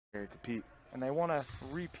and compete. And they want to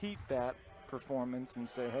repeat that performance and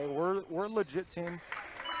say, hey, we're a legit team.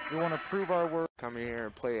 We want to prove our worth. Come in here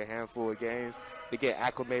and play a handful of games to get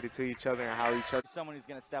acclimated to each other and how each other. Someone who's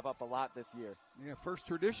going to step up a lot this year. Yeah, first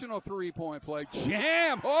traditional three-point play.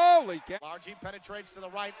 Jam! Holy cow! Largy penetrates to the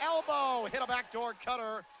right elbow. Hit a backdoor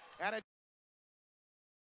cutter. And it.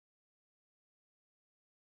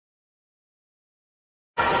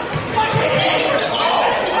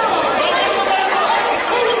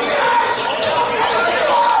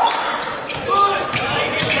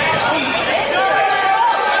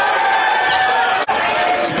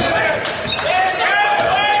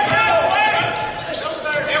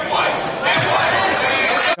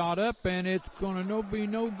 Up, and it's going to be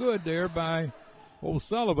no good there by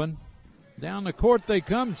O'Sullivan. Down the court they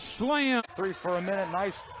come, slam. 3 for a minute,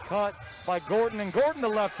 nice cut by Gorton, and Gorton, the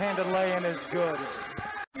left-handed lay-in is good.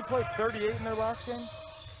 You played 38 in their last game?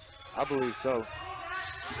 I believe so.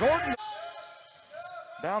 Gorton.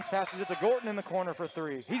 Bounce passes it to Gorton in the corner for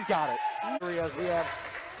 3. He's got it. As we have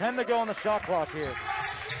 10 to go on the shot clock here.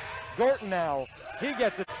 Gorton now, he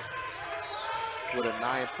gets it. With a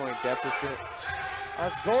 9-point deficit.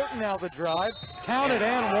 As Gorton now the drive, counted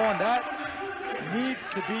and one. That needs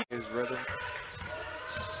to be his rhythm.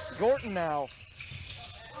 Gorton now,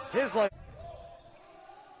 his like.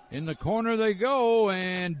 In the corner they go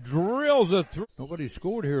and drills a three. Nobody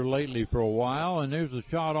scored here lately for a while, and there's a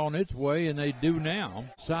shot on its way, and they do now.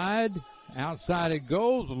 Outside it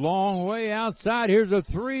goes, long way outside. Here's a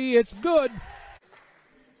three, it's good.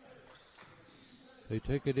 They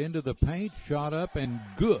take it into the paint, shot up, and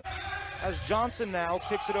good. As Johnson now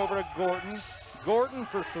kicks it over to Gorton. Gorton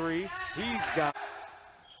for 3. He's got.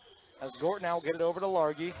 As Gorton now will get it over to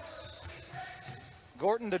Largy.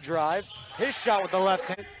 Gorton to drive. His shot with the left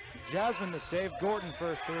hand. Jasmine to save. Gorton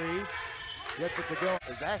for 3. Gets it to go.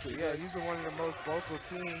 Exactly. Yeah, he's one of the most vocal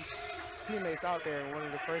teammates out there, and one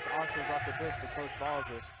of the first options off the bench to Coach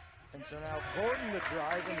Balzer. And so now Gorton the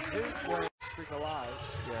drive and his lane streak alive.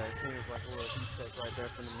 Yeah, it seems like a little heat check right there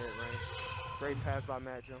from the mid-range. Great pass by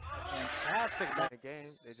Matt Jones. Fantastic In the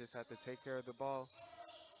game, they just have to take care of the ball.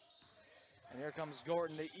 And here comes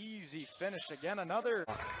Gorton, the easy finish. Again, another.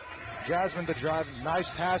 Jasmine to drive.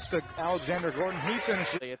 Nice pass to Alexander Gorton. He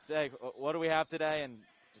finishes. It's, hey, what do we have today? And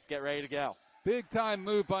just get ready to go. Big-time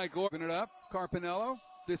move by Gorton. It up, Carpinello.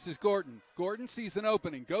 This is Gorton. Gorton sees an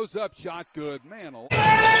opening. Goes up, shot good. Man,